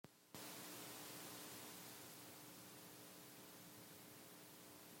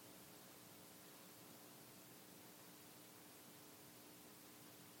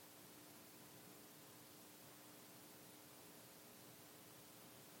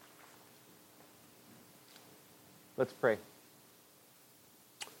Let's pray.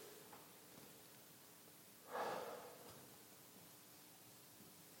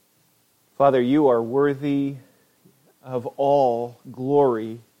 Father, you are worthy of all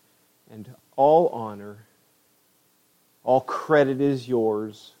glory and all honor. All credit is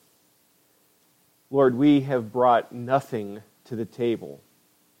yours. Lord, we have brought nothing to the table.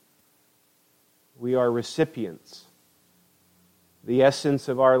 We are recipients. The essence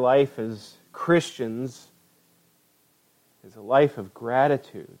of our life as Christians is a life of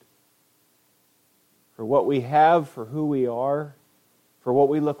gratitude for what we have, for who we are, for what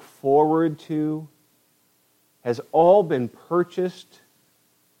we look forward to, has all been purchased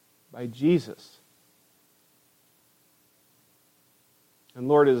by Jesus. And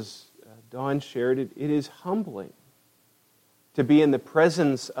Lord, as Don shared, it is humbling to be in the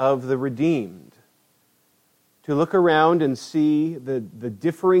presence of the redeemed, to look around and see the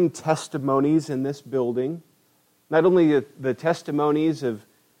differing testimonies in this building, not only the testimonies of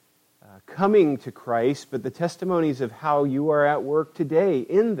coming to Christ, but the testimonies of how you are at work today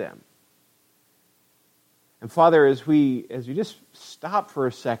in them. And Father, as we just stop for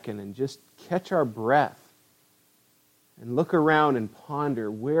a second and just catch our breath and look around and ponder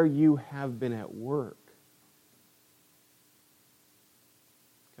where you have been at work,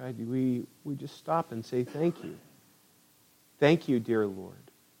 God, we just stop and say thank you. Thank you, dear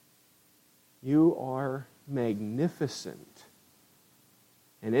Lord. You are magnificent.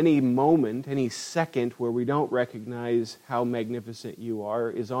 And any moment, any second where we don't recognize how magnificent you are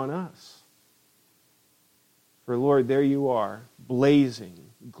is on us. For Lord, there you are, blazing,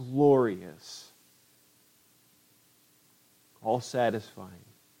 glorious, all satisfying.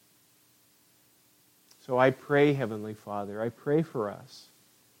 So I pray, Heavenly Father, I pray for us.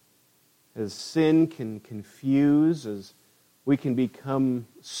 As sin can confuse, as we can become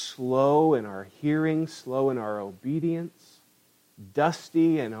slow in our hearing, slow in our obedience,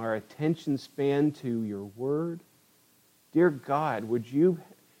 dusty in our attention span to your word. Dear God, would you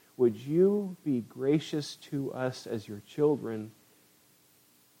be gracious to us as your children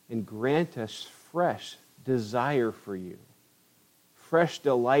and grant us fresh desire for you, fresh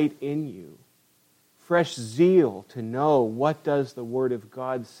delight in you, fresh zeal to know what does the Word of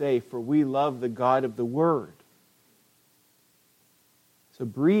God say, for we love the God of the Word. So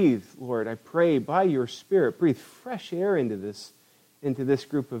breathe, Lord, I pray, by your Spirit, breathe fresh air into this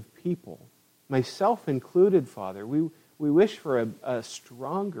group of people, myself included, Father. We wish for a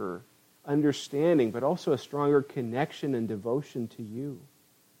stronger understanding, but also a stronger connection and devotion to you.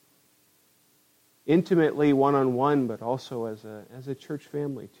 Intimately, one-on-one, but also as a church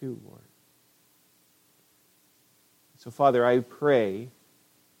family too, Lord. So, Father, I pray,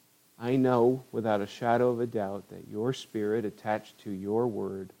 I know without a shadow of a doubt that your Spirit attached to your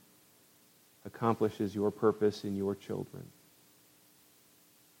word accomplishes your purpose in your children.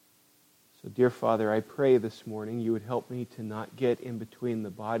 So, dear Father, I pray this morning you would help me to not get in between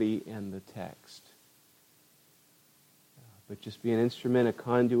the body and the text, but just be an instrument, a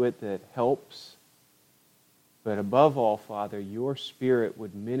conduit that helps. But above all, Father, your Spirit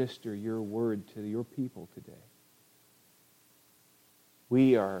would minister your word to your people today.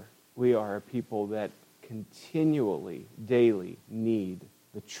 We are a people that continually, daily need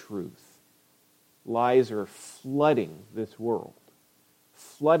the truth. Lies are flooding this world,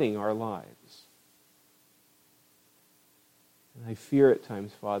 flooding our lives. And I fear at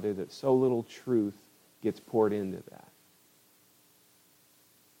times, Father, that so little truth gets poured into that.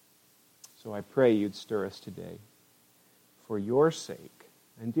 So I pray you'd stir us today for your sake,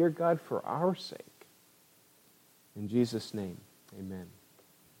 and dear God, for our sake. In Jesus' name, amen.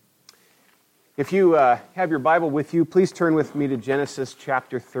 If you have your Bible with you, please turn with me to Genesis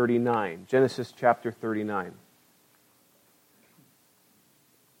chapter 39. Genesis chapter 39.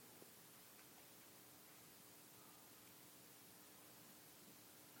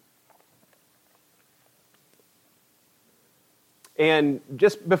 And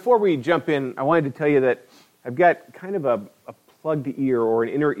just before we jump in, I wanted to tell you that I've got kind of a plugged ear or an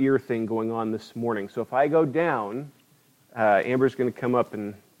inner ear thing going on this morning. So if I go down, Amber's going to come up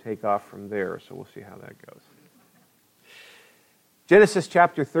and take off from there. So we'll see how that goes. Genesis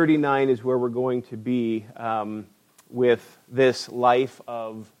chapter 39 is where we're going to be with this life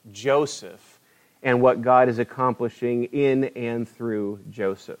of Joseph and what God is accomplishing in and through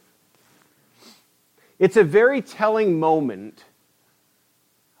Joseph. It's a very telling moment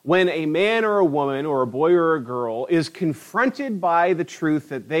when a man or a woman or a boy or a girl is confronted by the truth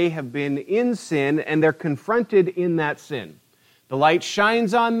that they have been in sin and they're confronted in that sin. The light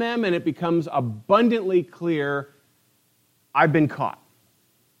shines on them and it becomes abundantly clear, I've been caught.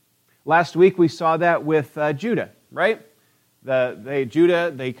 Last week we saw that with Judah. right?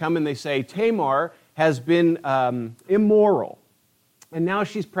 Judah, they come and they say, Tamar has been immoral, and now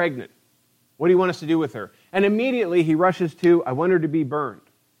she's pregnant. What do you want us to do with her? And immediately he rushes to, I want her to be burned.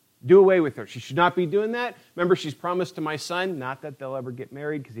 Do away with her. She should not be doing that. Remember, she's promised to my son, not that they'll ever get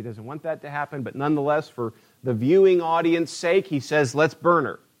married because he doesn't want that to happen, but nonetheless, for the viewing audience sake, he says, let's burn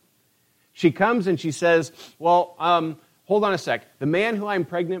her. She comes and she says, well, hold on a sec. The man who I'm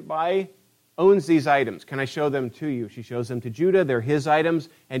pregnant by owns these items. Can I show them to you? She shows them to Judah. They're his items.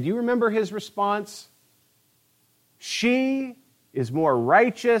 And do you remember his response? She is more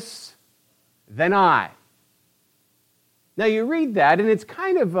righteous than I. Now you read that and it's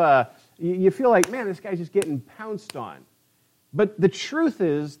kind of, you feel like, man, this guy's just getting pounced on. But the truth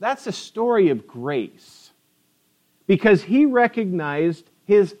is, that's a story of grace. Because he recognized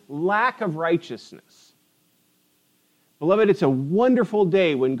his lack of righteousness. Beloved, it's a wonderful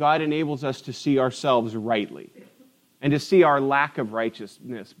day when God enables us to see ourselves rightly and to see our lack of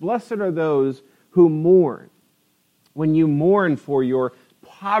righteousness. Blessed are those who mourn. When you mourn for your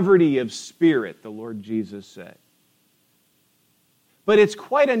poverty of spirit, the Lord Jesus said. But it's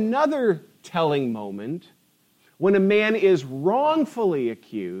quite another telling moment when a man is wrongfully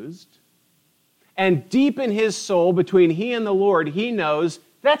accused, and deep in his soul, between he and the Lord, he knows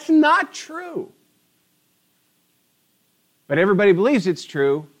that's not true. But everybody believes it's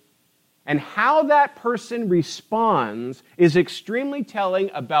true. And how that person responds is extremely telling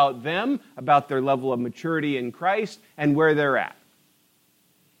about them, about their level of maturity in Christ, and where they're at.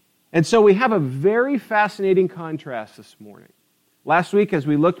 And so we have a very fascinating contrast this morning. Last week, as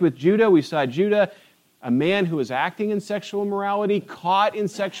we looked with Judah, we saw Judah, a man who was acting in sexual immorality, caught in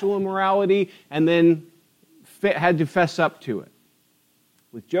sexual immorality, and then had to fess up to it.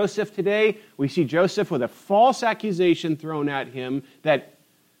 With Joseph today, we see Joseph with a false accusation thrown at him that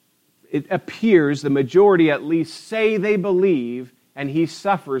it appears the majority at least say they believe, and he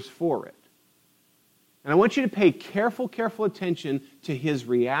suffers for it. And I want you to pay careful attention to his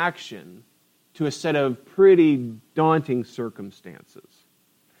reaction to a set of pretty daunting circumstances.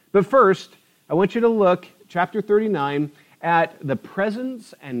 But first, I want you to look, chapter 39, at the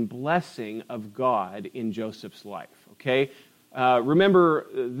presence and blessing of God in Joseph's life, okay? Remember,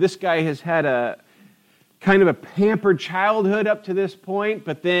 this guy has had a kind of a pampered childhood up to this point,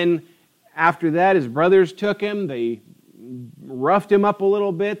 but then after that, his brothers took him, they roughed him up a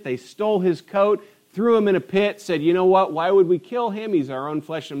little bit, they stole his coat, threw him in a pit, said, you know what, why would we kill him? He's our own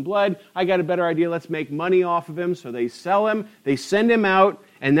flesh and blood. I got a better idea, let's make money off of him. So they sell him, they send him out,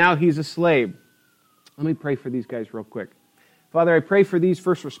 and now he's a slave. Let me pray for these guys real quick. Father, I pray for these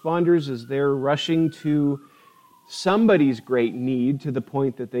first responders as they're rushing to somebody's great need to the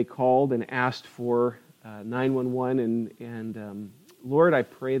point that they called and asked for 911. And Lord, I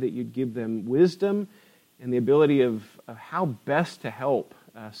pray that you'd give them wisdom and the ability of how best to help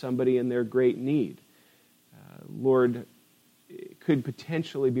somebody in their great need. Lord, it could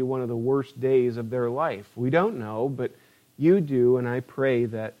potentially be one of the worst days of their life. We don't know, but you do, and I pray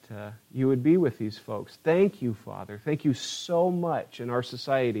that you would be with these folks. Thank you, Father. Thank you so much. In our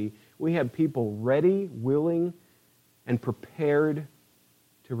society, we have people ready, willing, and prepared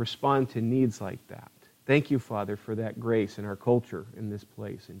to respond to needs like that. Thank you, Father, for that grace in our culture in this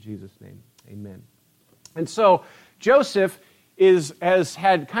place. In Jesus' name, amen. And so, Joseph has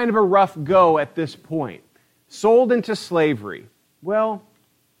had kind of a rough go at this point. Sold into slavery. Well,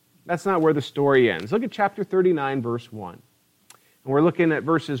 that's not where the story ends. Look at chapter 39, verse 1. And we're looking at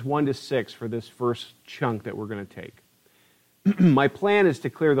verses 1 to 6 for this first chunk that we're going to take. My plan is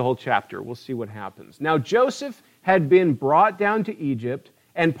to clear the whole chapter. We'll see what happens. Now, Joseph had been brought down to Egypt,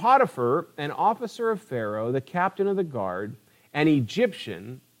 and Potiphar, an officer of Pharaoh, the captain of the guard, an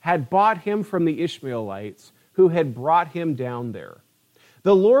Egyptian, had bought him from the Ishmaelites who had brought him down there.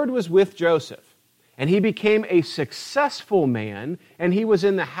 The Lord was with Joseph, and he became a successful man, and he was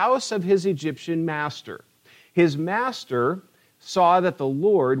in the house of his Egyptian master. His master saw that the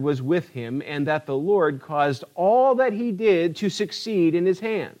Lord was with him, and that the Lord caused all that he did to succeed in his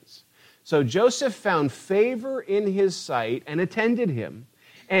hands. So Joseph found favor in his sight and attended him,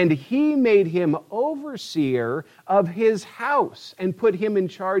 and he made him overseer of his house and put him in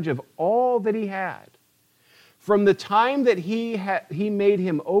charge of all that he had. From the time that he made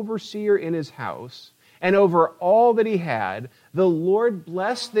him overseer in his house and over all that he had, the Lord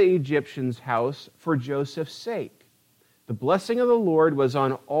blessed the Egyptian's house for Joseph's sake. The blessing of the Lord was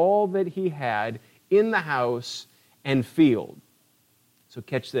on all that he had in the house and field. So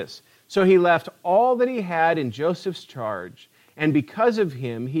catch this. So he left all that he had in Joseph's charge, and because of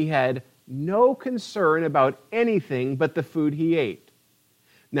him, he had no concern about anything but the food he ate.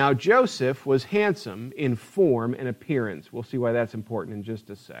 Now, Joseph was handsome in form and appearance. We'll see why that's important in just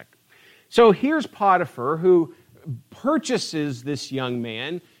a sec. So here's Potiphar, who purchases this young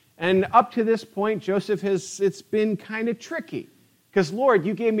man, and up to this point, it's been kind of tricky. Because, Lord,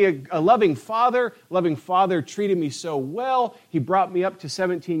 you gave me a loving father. Loving father treated me so well. He brought me up to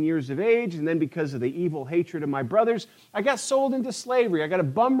 17 years of age, and then because of the evil hatred of my brothers, I got sold into slavery. I got a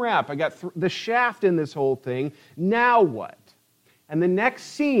bum rap. I got the shaft in this whole thing. Now what? And the next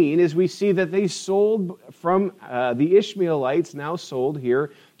scene is we see that they sold from the Ishmaelites, now sold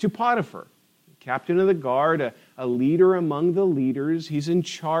here, to Potiphar, captain of the guard, a leader among the leaders. He's in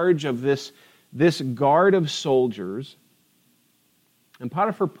charge of this guard of soldiers. And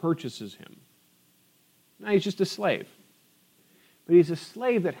Potiphar purchases him. Now he's just a slave. But he's a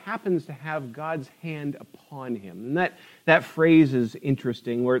slave that happens to have God's hand upon him. And that phrase is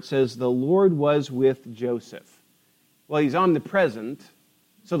interesting, where it says, the Lord was with Joseph. Well, he's omnipresent,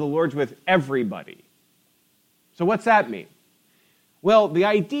 so the Lord's with everybody. So what's that mean? Well, the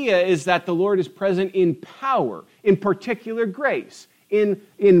idea is that the Lord is present in power, in particular grace,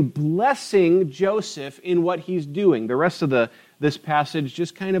 in blessing Joseph in what he's doing. The rest of this passage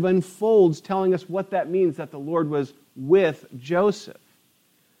just kind of unfolds, telling us what that means, that the Lord was with Joseph.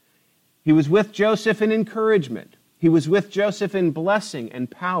 He was with Joseph in encouragement. He was with Joseph in blessing and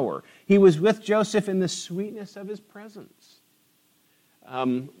power. He was with Joseph in the sweetness of his presence.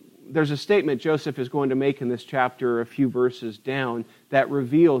 There's a statement Joseph is going to make in this chapter, a few verses down, that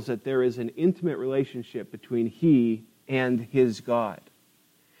reveals that there is an intimate relationship between he and his God.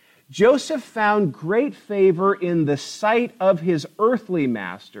 Joseph found great favor in the sight of his earthly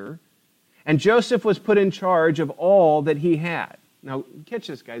master, and Joseph was put in charge of all that he had. Now, catch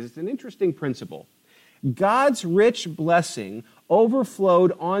this, guys. It's an interesting principle. God's rich blessing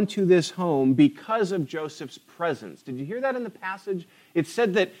overflowed onto this home because of Joseph's presence. Did you hear that in the passage? It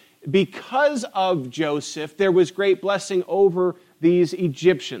said that because of Joseph, there was great blessing over these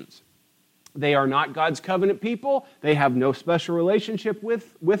Egyptians. They are not God's covenant people. They have no special relationship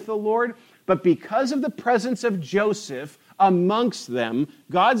with the Lord. But because of the presence of Joseph amongst them,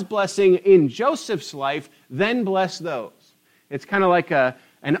 God's blessing in Joseph's life then blessed those. It's kind of like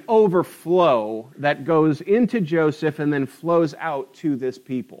an overflow that goes into Joseph and then flows out to this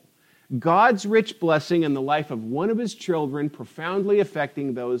people. God's rich blessing in the life of one of his children profoundly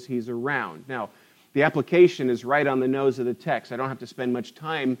affecting those he's around. Now, the application is right on the nose of the text. I don't have to spend much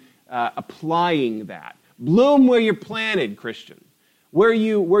time applying that. Bloom where you're planted, Christian. Where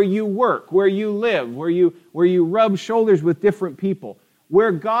you work, where you live, where you rub shoulders with different people.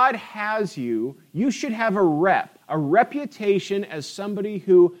 Where God has you, you should have a reputation as somebody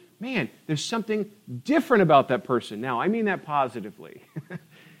who, man, there's something different about that person. Now, I mean that positively.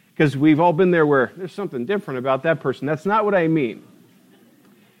 Because we've all been there where there's something different about that person. That's not what I mean.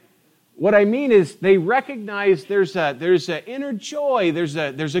 What I mean is they recognize there's a inner joy, there's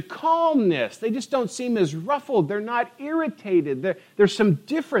a calmness. They just don't seem as ruffled. They're not irritated. There's some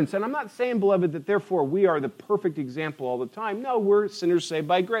difference. And I'm not saying, beloved, that therefore we are the perfect example all the time. No, we're sinners saved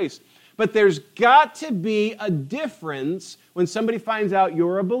by grace. But there's got to be a difference when somebody finds out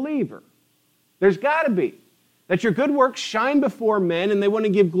you're a believer. There's got to be. That your good works shine before men and they want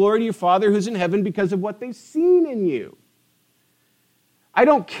to give glory to your Father who's in heaven because of what they've seen in you. I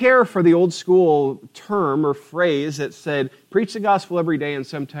don't care for the old school term or phrase that said, preach the gospel every day and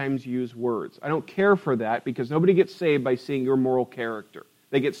sometimes use words. I don't care for that because nobody gets saved by seeing your moral character.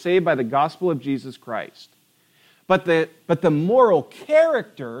 They get saved by the gospel of Jesus Christ. But the moral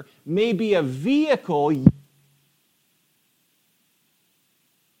character may be a vehicle.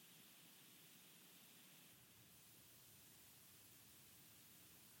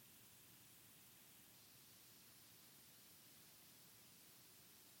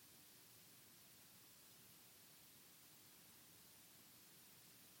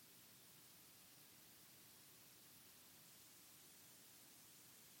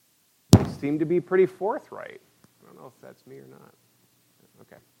 Seem to be pretty forthright. I don't know if that's me or not.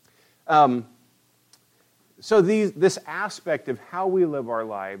 Okay. So this aspect of how we live our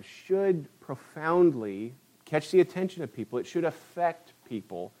lives should profoundly catch the attention of people. It should affect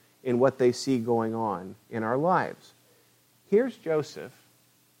people in what they see going on in our lives. Here's Joseph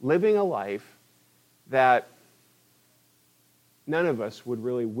living a life that none of us would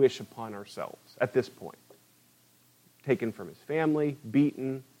really wish upon ourselves at this point. Taken from his family,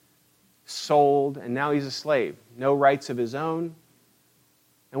 beaten, sold, and now he's a slave. No rights of his own.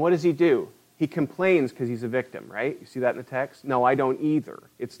 And what does he do? He complains because he's a victim, right? You see that in the text? No, I don't either.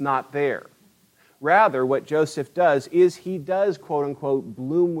 It's not there. Rather, what Joseph does is he does, quote unquote,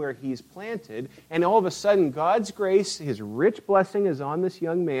 bloom where he's planted. And all of a sudden, God's grace, his rich blessing is on this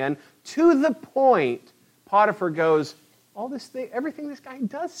young man to the point Potiphar goes, everything this guy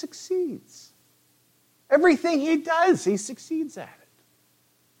does succeeds. Everything he does, he succeeds at it.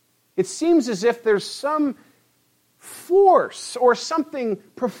 It seems as if there's some force or something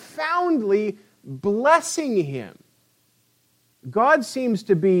profoundly blessing him. God seems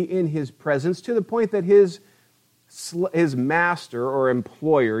to be in his presence to the point that his master or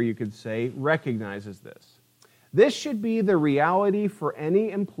employer, you could say, recognizes this. This should be the reality for any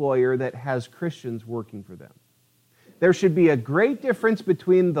employer that has Christians working for them. There should be a great difference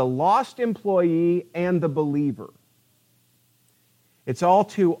between the lost employee and the believer. It's all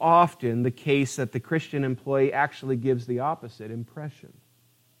too often the case that the Christian employee actually gives the opposite impression.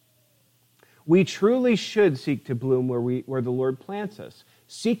 We truly should seek to bloom where the Lord plants us,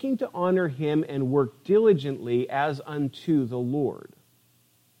 seeking to honor him and work diligently as unto the Lord.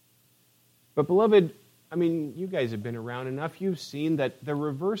 But beloved, you guys have been around enough. You've seen that the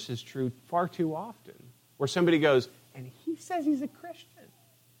reverse is true far too often, where somebody goes, and he says he's a Christian.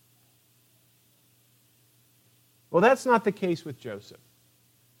 Well, that's not the case with Joseph.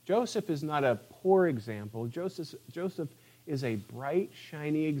 Joseph is not a poor example. Joseph is a bright,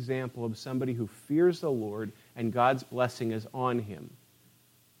 shiny example of somebody who fears the Lord and God's blessing is on him.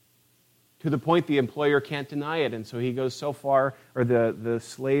 To the point the employer can't deny it, and so he goes so far, or the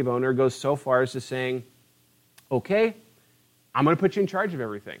slave owner goes so far as to saying, okay, I'm going to put you in charge of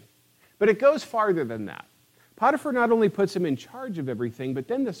everything. But it goes farther than that. Potiphar not only puts him in charge of everything, but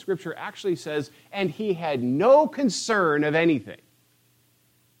then the scripture actually says, and he had no concern of anything.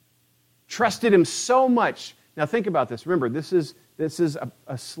 Trusted him so much. Now think about this. Remember, this is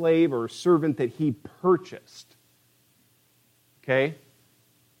a slave or servant that he purchased. Okay?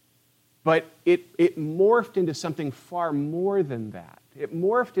 But it morphed into something far more than that. It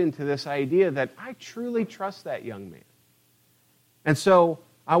morphed into this idea that I truly trust that young man. And so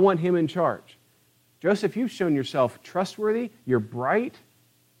I want him in charge. Joseph, you've shown yourself trustworthy. You're bright.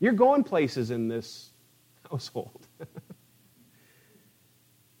 You're going places in this household.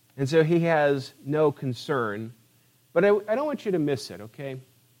 And so he has no concern. But I don't want you to miss it, okay?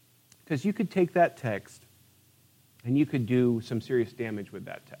 Because you could take that text and you could do some serious damage with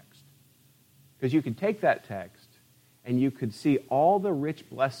that text. Because you could take that text and you could see all the rich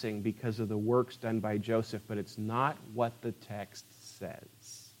blessing because of the works done by Joseph, but it's not what the text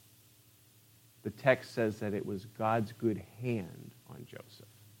says. The text says that it was God's good hand on Joseph,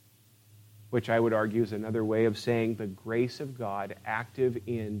 which I would argue is another way of saying the grace of God active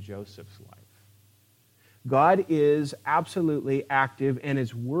in Joseph's life. God is absolutely active and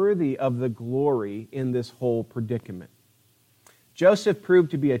is worthy of the glory in this whole predicament. Joseph proved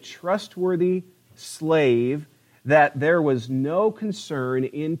to be a trustworthy slave that there was no concern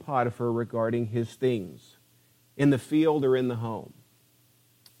in Potiphar regarding his things, in the field or in the home.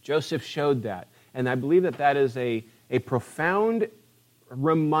 Joseph showed that. And I believe that is a profound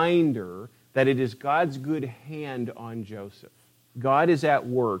reminder that it is God's good hand on Joseph. God is at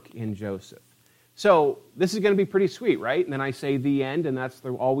work in Joseph. So this is going to be pretty sweet, right? And then I say the end, and that's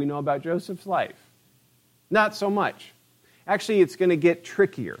all we know about Joseph's life. Not so much. Actually, it's going to get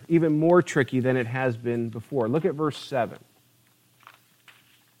trickier, even more tricky than it has been before. Look at verse 7.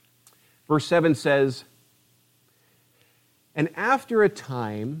 Verse 7 says, "And after a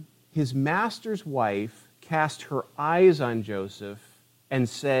time, his master's wife cast her eyes on Joseph and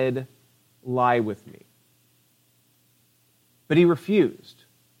said, 'Lie with me.' But he refused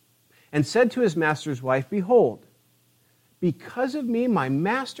and said to his master's wife, 'Behold, because of me, my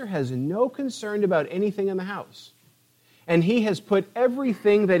master has no concern about anything in the house, and he has put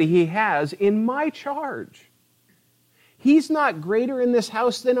everything that he has in my charge. He's not greater in this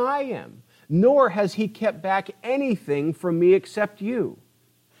house than I am, nor has he kept back anything from me except you,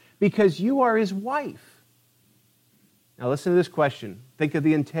 because you are his wife.'" Now listen to this question. Think of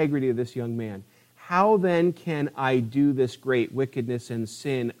the integrity of this young man. "How then can I do this great wickedness and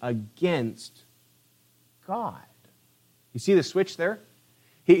sin against God?" You see the switch there?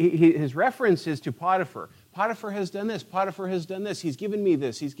 His reference is to Potiphar. Potiphar has done this. Potiphar has done this. He's given me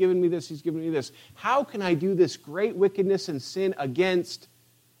this. He's given me this. He's given me this. How can I do this great wickedness and sin against?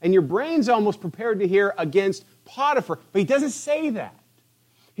 And your brain's almost prepared to hear against Potiphar, but he doesn't say that.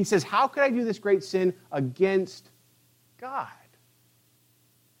 He says, how could I do this great sin against God?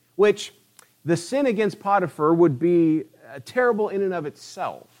 Which, the sin against Potiphar would be terrible in and of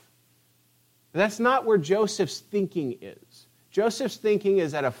itself. But that's not where Joseph's thinking is. Joseph's thinking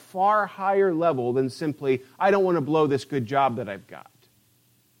is at a far higher level than simply, I don't want to blow this good job that I've got.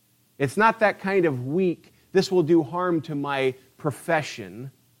 It's not that kind of weak, this will do harm to my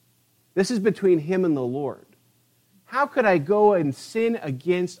profession. This is between him and the Lord. How could I go and sin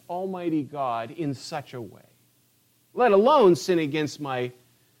against Almighty God in such a way? Let alone sin against my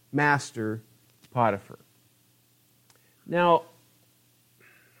master, Potiphar. Now,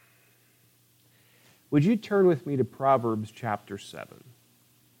 would you turn with me to Proverbs chapter 7?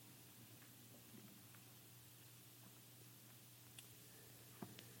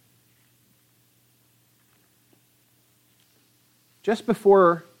 Just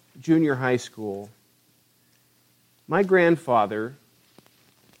before junior high school, my grandfather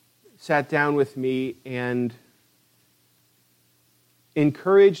sat down with me and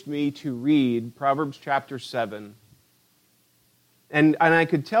encouraged me to read Proverbs chapter 7. And I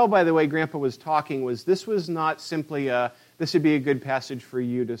could tell by the way Grandpa was talking this was not simply this would be a good passage for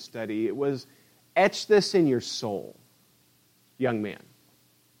you to study. It was, etch this in your soul, young man.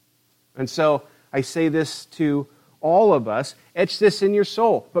 And so I say this to all of us, etch this in your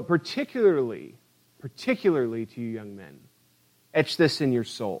soul, but particularly to you young men, etch this in your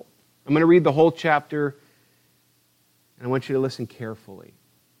soul. I'm going to read the whole chapter, and I want you to listen carefully.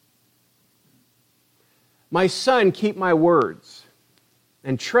 My son, keep my words,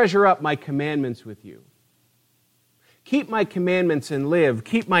 and treasure up my commandments with you. Keep my commandments and live.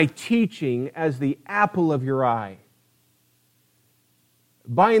 Keep my teaching as the apple of your eye.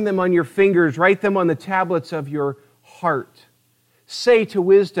 Bind them on your fingers, write them on the tablets of your heart. Say to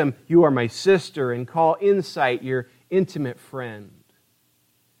wisdom, you are my sister, and call insight your intimate friend.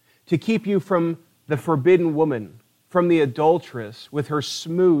 To keep you from the forbidden woman, from the adulteress with her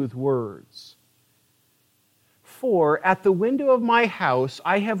smooth words. For at the window of my house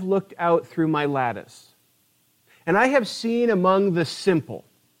I have looked out through my lattice, and I have seen among the simple.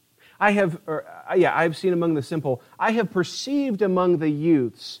 I have seen among the simple. I have perceived among the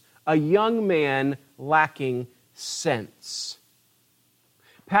youths a young man lacking sense,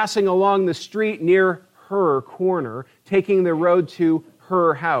 passing along the street near her corner, taking the road to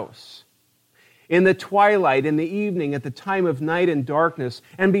her house. In the twilight, in the evening, at the time of night and darkness,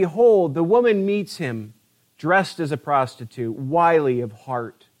 and behold, the woman meets him, dressed as a prostitute, wily of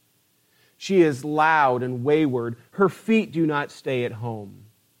heart. She is loud and wayward. Her feet do not stay at home.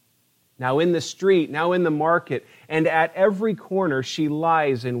 Now in the street, now in the market, and at every corner she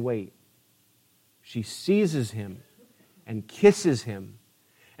lies in wait. She seizes him and kisses him.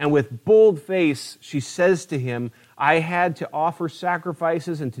 And with bold face she says to him, I had to offer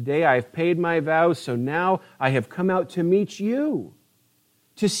sacrifices, and today I have paid my vows, so now I have come out to meet you,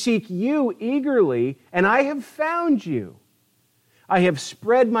 to seek you eagerly, and I have found you. I have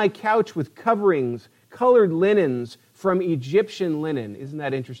spread my couch with coverings, colored linens from Egyptian linen. Isn't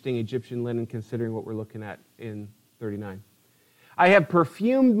that interesting, Egyptian linen, considering what we're looking at in 39? I have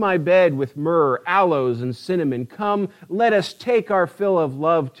perfumed my bed with myrrh, aloes, and cinnamon. Come, let us take our fill of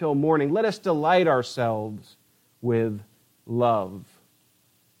love till morning. Let us delight ourselves with love.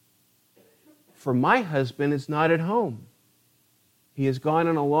 For my husband is not at home. He has gone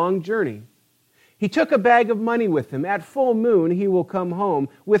on a long journey. He took a bag of money with him. At full moon he will come home.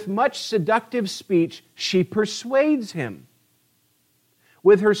 With much seductive speech she persuades him.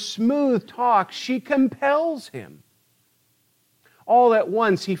 With her smooth talk she compels him. All at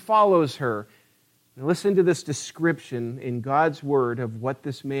once he follows her. Now listen to this description in God's word of what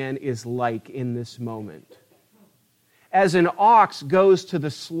this man is like in this moment. As an ox goes to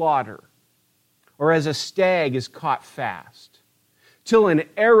the slaughter, or as a stag is caught fast, till an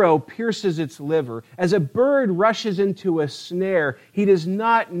arrow pierces its liver, as a bird rushes into a snare, he does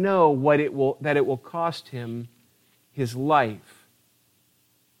not know that it will cost him his life.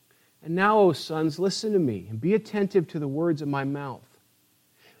 And now, O sons, listen to me, and be attentive to the words of my mouth.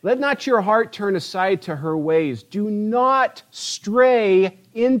 Let not your heart turn aside to her ways. Do not stray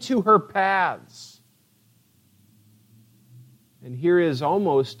into her paths. And here is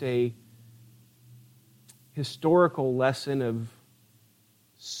almost a historical lesson of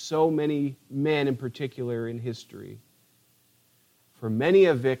so many men in particular in history. For many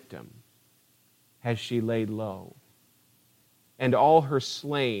a victim has she laid low, and all her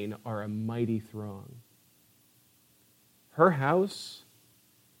slain are a mighty throng. Her house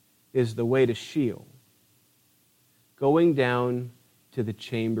is the way to Sheol, going down to the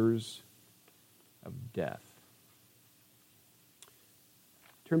chambers of death.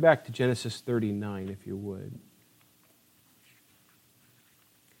 Turn back to Genesis 39, if you would.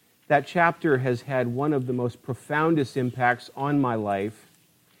 That chapter has had one of the most profoundest impacts on my life,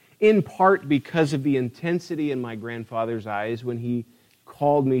 in part because of the intensity in my grandfather's eyes when he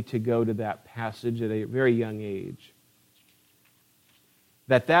called me to go to that passage at a very young age.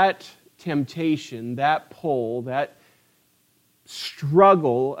 that temptation, that pull, that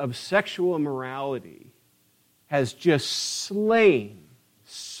struggle of sexual immorality has just slain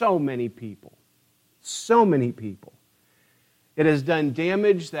so many people. So many people. It has done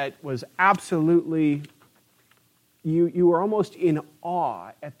damage that was absolutely, you were almost in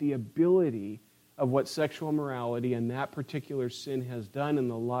awe at the ability of what sexual immorality and that particular sin has done in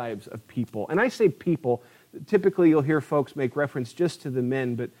the lives of people. And I say people, typically you'll hear folks make reference just to the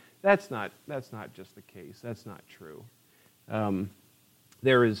men, but that's not just the case. That's not true.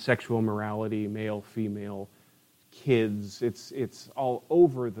 There is sexual immorality, male, female, kids. It's all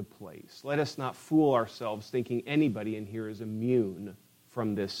over the place. Let us not fool ourselves thinking anybody in here is immune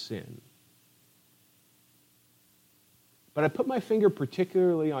from this sin. But I put my finger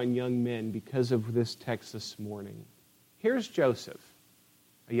particularly on young men because of this text this morning. Here's Joseph,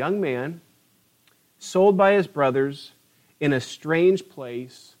 a young man, sold by his brothers in a strange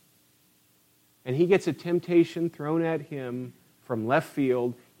place, and he gets a temptation thrown at him from left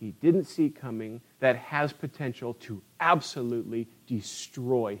field he didn't see coming that has potential to absolutely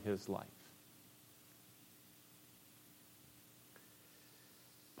destroy his life.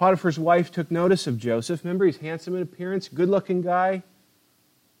 Potiphar's wife took notice of Joseph. Remember, he's handsome in appearance, good-looking guy.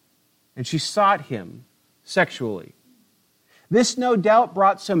 And she sought him sexually. This, no doubt,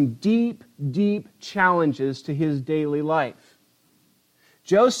 brought some deep, deep challenges to his daily life.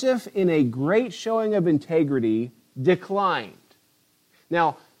 Joseph, in a great showing of integrity, declined.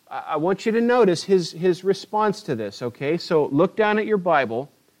 Now, I want you to notice his response to this, okay? So look down at your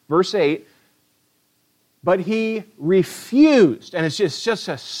Bible, verse 8. But he refused, and it's just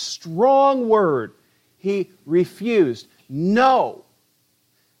a strong word. He refused. No.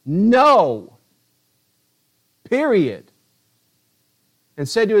 No. Period. And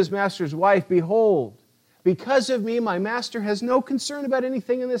said to his master's wife, "Behold, because of me, my master has no concern about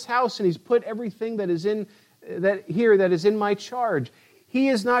anything in this house, and he's put everything that is in my charge. He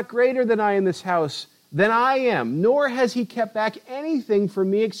is not greater than I in this house than I am, nor has he kept back anything from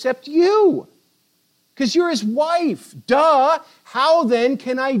me except you. Because you're his wife. Duh! How then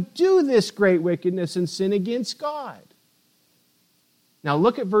can I do this great wickedness and sin against God?" Now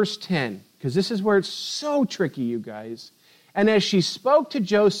look at verse 10, because this is where it's so tricky, you guys. "And as she spoke to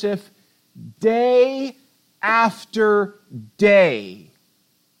Joseph day after day."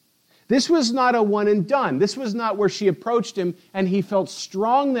 This was not a one and done. This was not where she approached him and he felt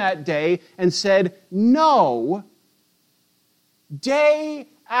strong that day and said no. Day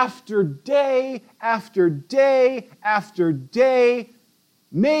after day after day after day.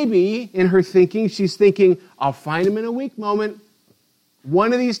 Maybe in her thinking, she's thinking, I'll find him in a weak moment.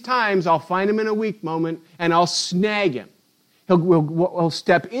 One of these times, I'll find him in a weak moment and I'll snag him. He'll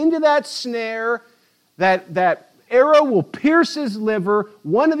step into that snare, that arrow will pierce his liver.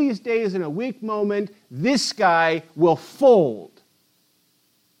 One of these days, in a weak moment, this guy will fold.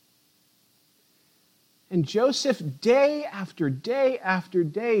 And Joseph, day after day after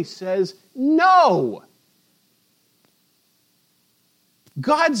day, says, no.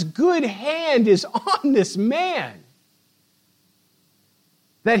 God's good hand is on this man.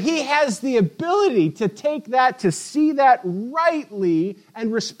 That he has the ability to take that, to see that rightly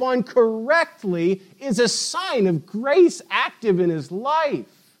and respond correctly is a sign of grace active in his life.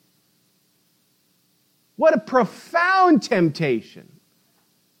 What a profound temptation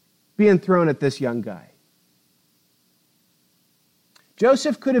being thrown at this young guy.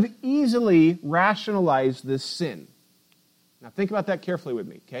 Joseph could have easily rationalized this sin. Now think about that carefully with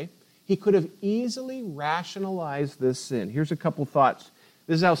me, okay? He could have easily rationalized this sin. Here's a couple thoughts.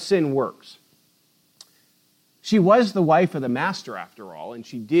 This is how sin works. She was the wife of the master, after all, and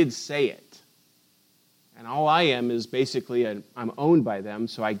she did say it. And all I am is basically I'm owned by them,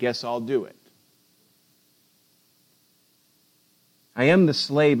 so I guess I'll do it. I am the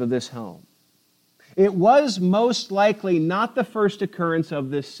slave of this home. It was most likely not the first occurrence of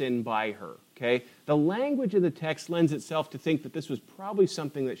this sin by her. Okay? The language of the text lends itself to think that this was probably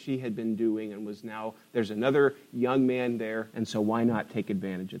something that she had been doing and was now, there's another young man there, and so why not take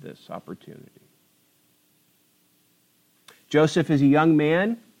advantage of this opportunity? Joseph is a young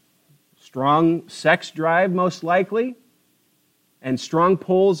man, strong sex drive most likely, and strong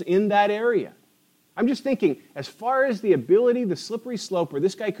pulls in that area. I'm just thinking, as far as the ability, the slippery slope where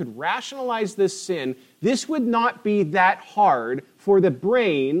this guy could rationalize this sin, this would not be that hard for the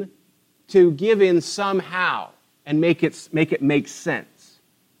brain to give in somehow and make it make sense.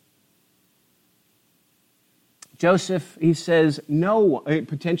 Joseph, he says,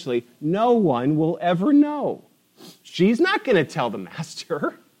 potentially, no one will ever know. She's not going to tell the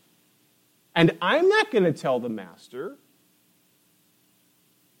master, and I'm not going to tell the master.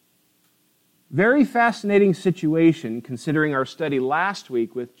 Very fascinating situation considering our study last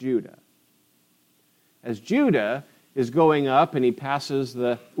week with Judah. As Judah is going up and he passes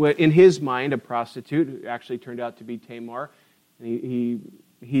in his mind, a prostitute who actually turned out to be Tamar. And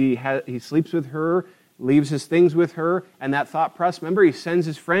he sleeps with her, leaves his things with her, and that thought process, remember, he sends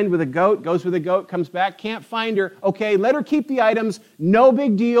his friend with a goat, goes with a goat, comes back, can't find her. Okay, let her keep the items, no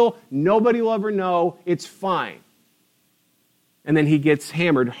big deal, nobody will ever know, it's fine. And then he gets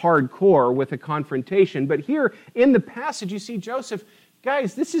hammered hardcore with a confrontation. But here in the passage, you see Joseph.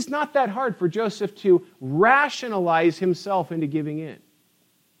 Guys, this is not that hard for Joseph to rationalize himself into giving in.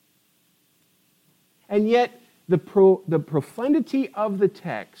 And yet, the profundity of the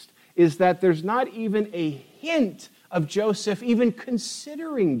text is that there's not even a hint of Joseph even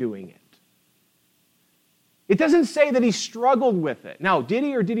considering doing it. It doesn't say that he struggled with it. Now, did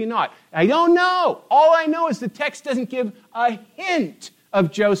he or did he not? I don't know. All I know is the text doesn't give a hint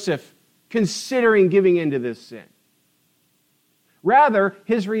of Joseph considering giving into this sin. Rather,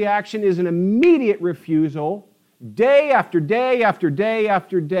 his reaction is an immediate refusal, day after day after day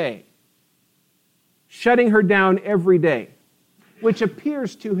after day, shutting her down every day, which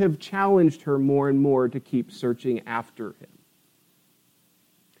appears to have challenged her more and more to keep searching after him.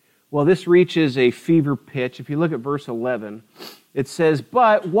 Well, this reaches a fever pitch. If you look at verse 11, it says,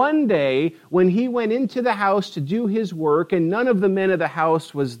 "But one day, when he went into the house to do his work, and none of the men of the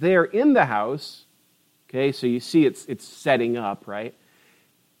house was there in the house," okay, so you see it's setting up, right?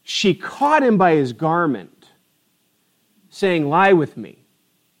 "She caught him by his garment, saying, 'Lie with me.'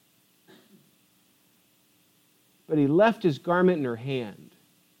 But he left his garment in her hand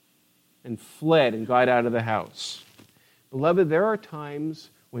and fled and got out of the house." Beloved, there are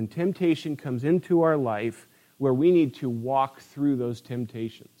times when temptation comes into our life where we need to walk through those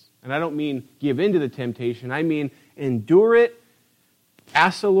temptations. And I don't mean give in to the temptation. I mean endure it,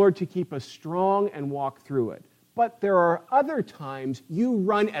 ask the Lord to keep us strong and walk through it. But there are other times you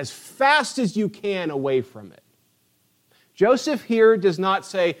run as fast as you can away from it. Joseph here does not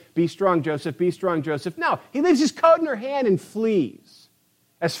say, "Be strong, Joseph, be strong, Joseph." No, he leaves his coat in her hand and flees.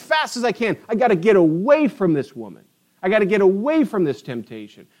 As fast as I can. I got to get away from this woman. I got to get away from this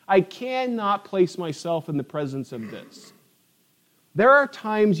temptation. I cannot place myself in the presence of this. There are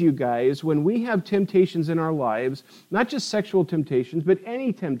times, you guys, when we have temptations in our lives, not just sexual temptations, but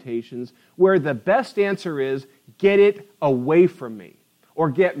any temptations, where the best answer is, get it away from me,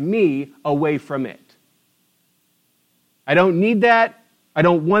 or get me away from it. I don't need that. I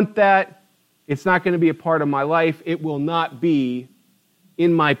don't want that. It's not going to be a part of my life. It will not be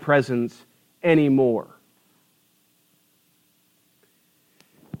in my presence anymore.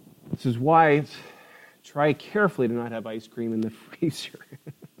 This is why try carefully to not have ice cream in the freezer.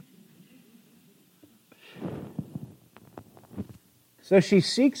 So she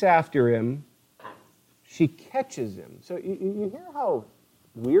seeks after him. She catches him. So you hear how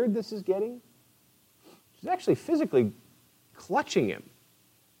weird this is getting? She's actually physically clutching him.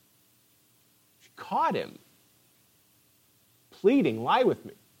 She caught him, pleading, "Lie with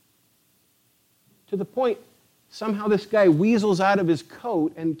me." To the point, somehow this guy weasels out of his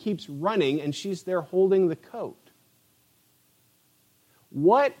coat and keeps running, and she's there holding the coat.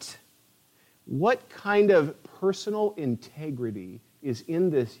 What kind of personal integrity is in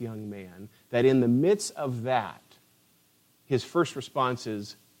this young man that in the midst of that, his first response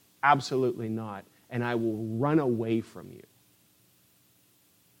is, "Absolutely not, and I will run away from you"?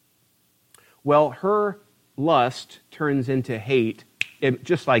 Well, her lust turns into hate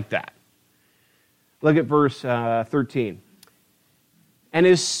just like that. Look at verse 13. "And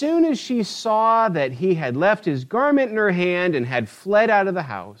as soon as she saw that he had left his garment in her hand and had fled out of the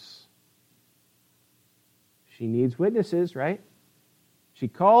house," she needs witnesses, right? "She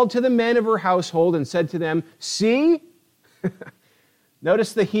called to the men of her household and said to them, 'See,'"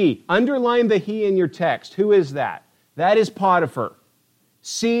 notice the he. Underline the he in your text. Who is that? That is Potiphar.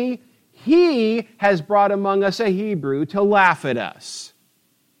 "See, he has brought among us a Hebrew to laugh at us.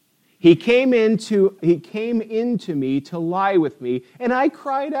 He came into me to lie with me, and I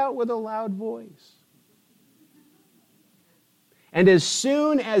cried out with a loud voice. And as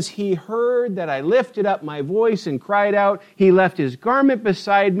soon as he heard that I lifted up my voice and cried out, he left his garment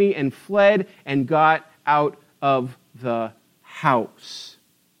beside me and fled and got out of the house."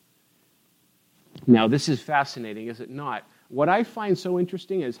 Now, this is fascinating, is it not? What I find so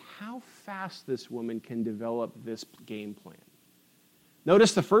interesting is how fast this woman can develop this game plan.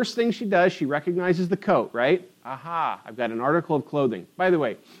 Notice the first thing she does, she recognizes the coat, right? Aha, I've got an article of clothing. By the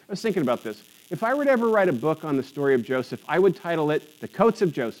way, I was thinking about this. If I were to ever write a book on the story of Joseph, I would title it The Coats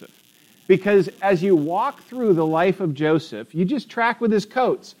of Joseph. Because as you walk through the life of Joseph, you just track with his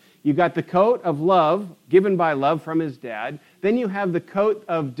coats. You got the coat of love, given by love from his dad. Then you have the coat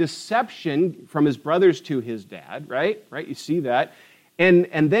of deception from his brothers to his dad, right? Right? You see that.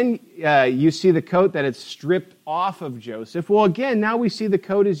 And then you see the coat that it's stripped off of Joseph. Well, again, now we see the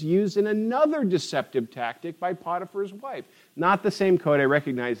coat is used in another deceptive tactic by Potiphar's wife. Not the same coat, I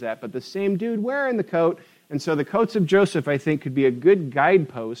recognize that, but the same dude wearing the coat. And so the coats of Joseph, I think, could be a good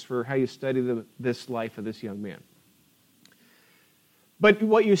guidepost for how you study this life of this young man. But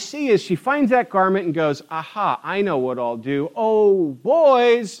what you see is she finds that garment and goes, aha, I know what I'll do. Oh,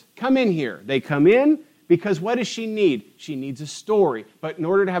 boys, come in here. They come in because what does she need? She needs a story. But in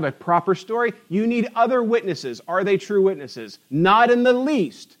order to have a proper story, you need other witnesses. Are they true witnesses? Not in the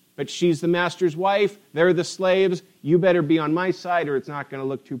least. But she's the master's wife. They're the slaves. You better be on my side or it's not going to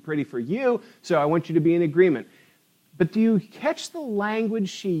look too pretty for you. So I want you to be in agreement. But do you catch the language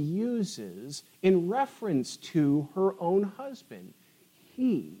she uses in reference to her own husband?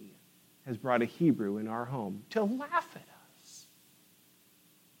 He has brought a Hebrew in our home to laugh at us.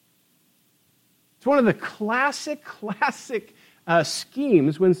 It's one of the classic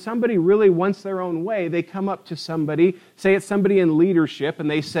schemes when somebody really wants their own way. They come up to somebody, say it's somebody in leadership,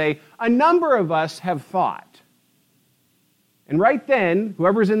 and they say, a number of us have thought. And right then,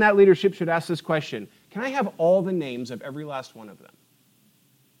 whoever's in that leadership should ask this question, can I have all the names of every last one of them?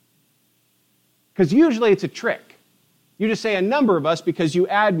 Because usually it's a trick. You just say a number of us because you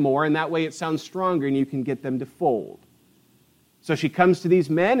add more, and that way it sounds stronger and you can get them to fold. So she comes to these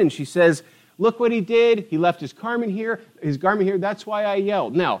men and she says, look what he did. He left his garment here. That's why I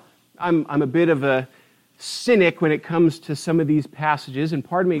yelled. Now, I'm a bit of a cynic when it comes to some of these passages, and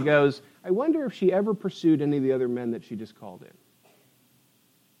part of me goes, I wonder if she ever pursued any of the other men that she just called in.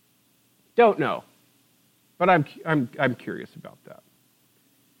 Don't know, but I'm curious about that.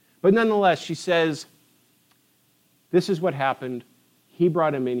 But nonetheless, she says, this is what happened. He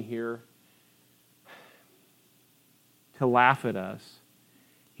brought him in here to laugh at us.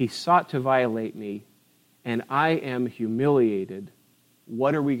 He sought to violate me, and I am humiliated.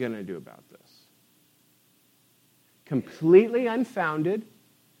 What are we going to do about this? Completely unfounded,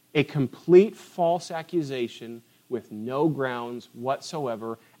 a complete false accusation with no grounds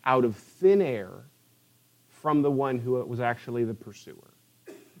whatsoever, out of thin air from the one who was actually the pursuer.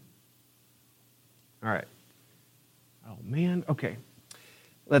 All right. Oh, man. Okay.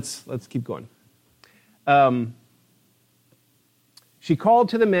 Let's keep going. She called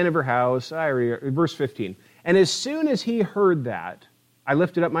to the men of her house, verse 15. And as soon as he heard that, I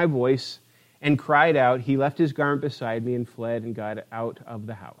lifted up my voice and cried out. He left his garment beside me and fled and got out of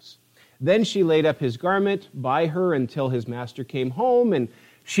the house. Then she laid up his garment by her until his master came home, and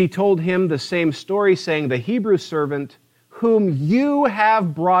she told him the same story, saying, the Hebrew servant whom you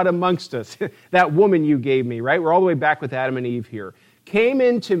have brought amongst us, that woman you gave me, right? We're all the way back with Adam and Eve here, came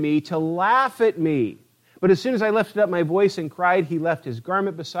into me to laugh at me. But as soon as I lifted up my voice and cried, he left his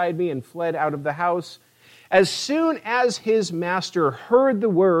garment beside me and fled out of the house. As soon as his master heard the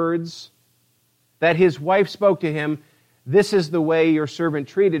words that his wife spoke to him, this is the way your servant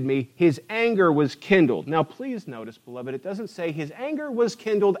treated me, his anger was kindled. Now please notice, beloved, it doesn't say his anger was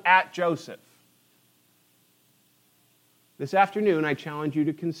kindled at Joseph. This afternoon, I challenge you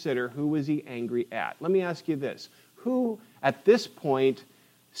to consider, who was he angry at? Let me ask you this. Who, at this point,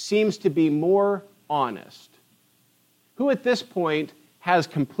 seems to be more honest? Who, at this point, has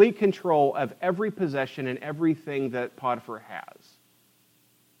complete control of every possession and everything that Potiphar has?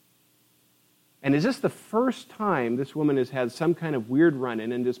 And is this the first time this woman has had some kind of weird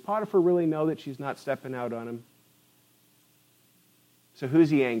run-in, and does Potiphar really know that she's not stepping out on him? So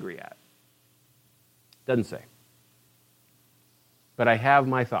who's he angry at? Doesn't say. But I have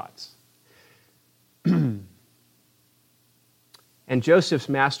my thoughts. And Joseph's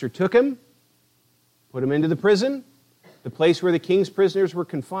master took him, put him into the prison, the place where the king's prisoners were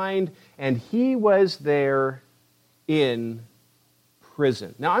confined, and he was there in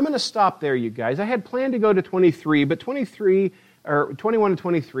prison. Now, I'm going to stop there, you guys. I had planned to go to 23, but 21 to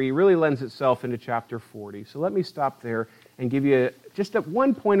 23 really lends itself into chapter 40. So let me stop there and give you just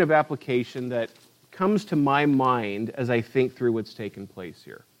one point of application that comes to my mind as I think through what's taken place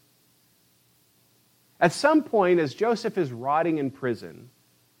here. At some point, as Joseph is rotting in prison,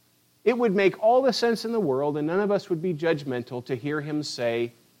 it would make all the sense in the world, and none of us would be judgmental, to hear him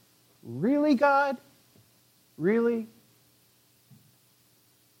say, "Really, God? Really?"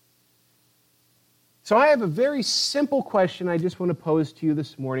 So I have a very simple question I just want to pose to you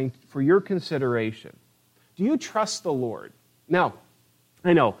this morning for your consideration. Do you trust the Lord? Now,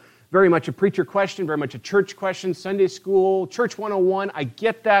 I know, very much a preacher question, very much a church question, Sunday school, Church 101, I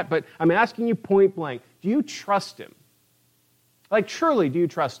get that, but I'm asking you point blank, do you trust him? Like, truly, do you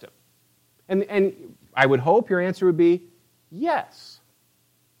trust him? And I would hope your answer would be yes.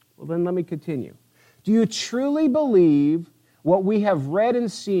 Well, then let me continue. Do you truly believe what we have read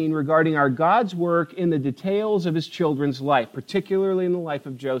and seen regarding our God's work in the details of his children's life, particularly in the life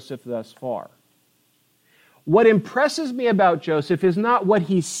of Joseph thus far? What impresses me about Joseph is not what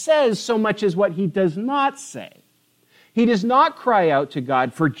he says so much as what he does not say. He does not cry out to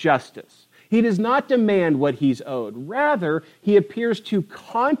God for justice. He does not demand what he's owed. Rather, he appears to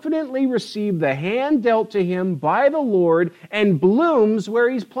confidently receive the hand dealt to him by the Lord and blooms where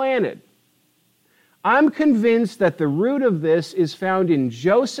he's planted. I'm convinced that the root of this is found in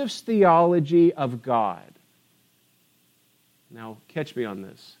Joseph's theology of God. Now, catch me on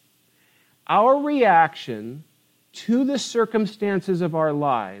this. Our reaction to the circumstances of our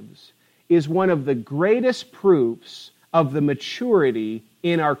lives is one of the greatest proofs of the maturity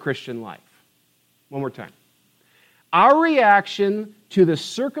in our Christian life. One more time. Our reaction to the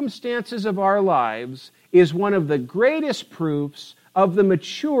circumstances of our lives is one of the greatest proofs of the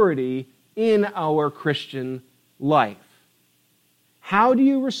maturity in our Christian life. How do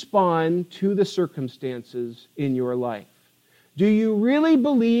you respond to the circumstances in your life? Do you really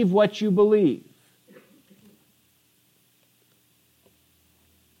believe what you believe?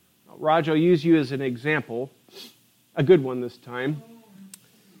 Raj, I'll use you as an example, a good one this time.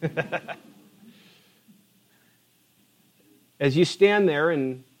 As you stand there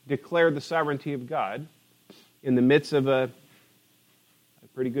and declare the sovereignty of God in the midst of a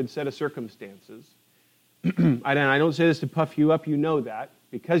pretty good set of circumstances, I don't say this to puff you up, you know that,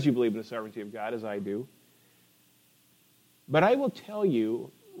 because you believe in the sovereignty of God, as I do. But I will tell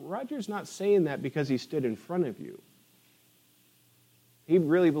you, Roger's not saying that because he stood in front of you. He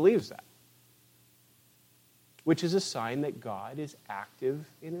really believes that, which is a sign that God is active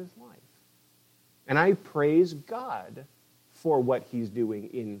in his life. And I praise God for what he's doing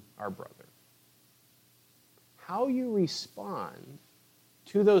in our brother. How you respond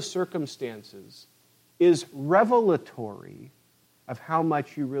to those circumstances is revelatory of how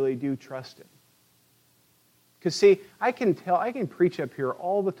much you really do trust him. Because see, I can preach up here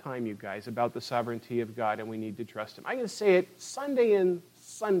all the time, you guys, about the sovereignty of God and we need to trust him. I can say it Sunday in,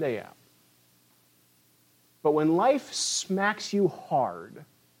 Sunday out. But when life smacks you hard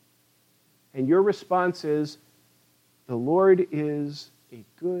and your response is, the Lord is a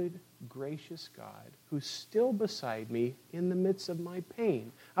good, gracious God who's still beside me in the midst of my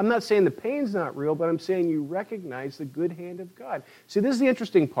pain. I'm not saying the pain's not real, but I'm saying you recognize the good hand of God. See, this is the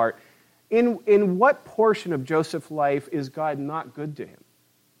interesting part. In what portion of Joseph's life is God not good to him?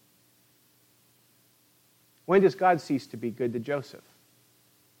 When does God cease to be good to Joseph?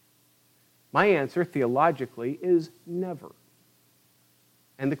 My answer, theologically, is never.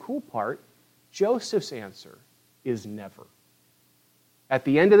 And the cool part, Joseph's answer is never. At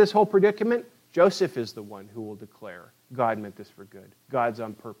the end of this whole predicament, Joseph is the one who will declare, God meant this for good. God's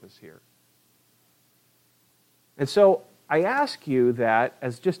on purpose here. And so I ask you that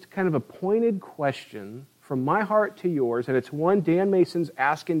as just kind of a pointed question from my heart to yours, and it's one Dan Mason's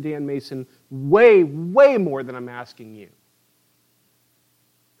asking Dan Mason way, way more than I'm asking you.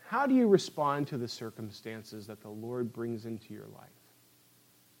 How do you respond to the circumstances that the Lord brings into your life?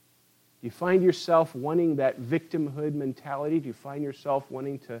 Do you find yourself wanting that victimhood mentality? Do you find yourself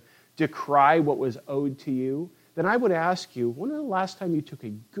wanting to decry what was owed to you? Then I would ask you, when was the last time you took a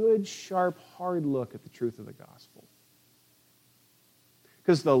good, sharp, hard look at the truth of the gospel?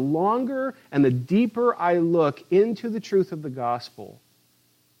 Because the longer and the deeper I look into the truth of the gospel,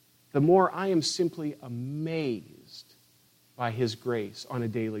 the more I am simply amazed by his grace on a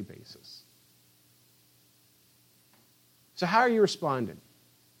daily basis. So how are you responding?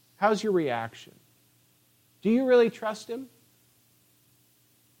 How's your reaction? Do you really trust him?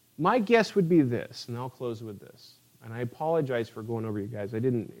 My guess would be this, and I'll close with this. And I apologize for going over you guys. I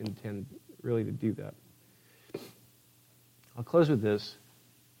didn't intend really to do that. I'll close with this.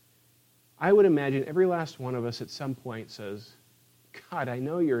 I would imagine every last one of us at some point says, God, I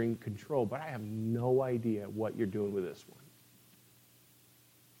know you're in control, but I have no idea what you're doing with this one.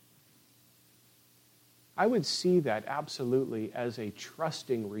 I would see that absolutely as a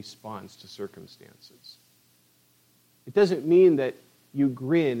trusting response to circumstances. It doesn't mean that you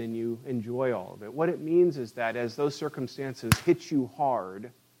grin and you enjoy all of it. What it means is that as those circumstances hit you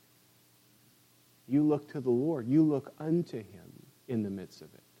hard, you look to the Lord. You look unto him in the midst of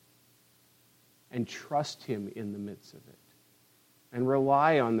it. And trust him in the midst of it. And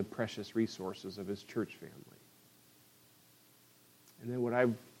rely on the precious resources of his church family. And then what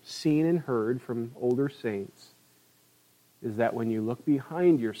I've seen and heard from older saints is that when you look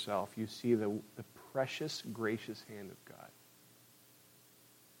behind yourself, you see the precious, gracious hand of God.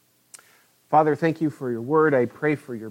 Father, thank you for your word. I pray for your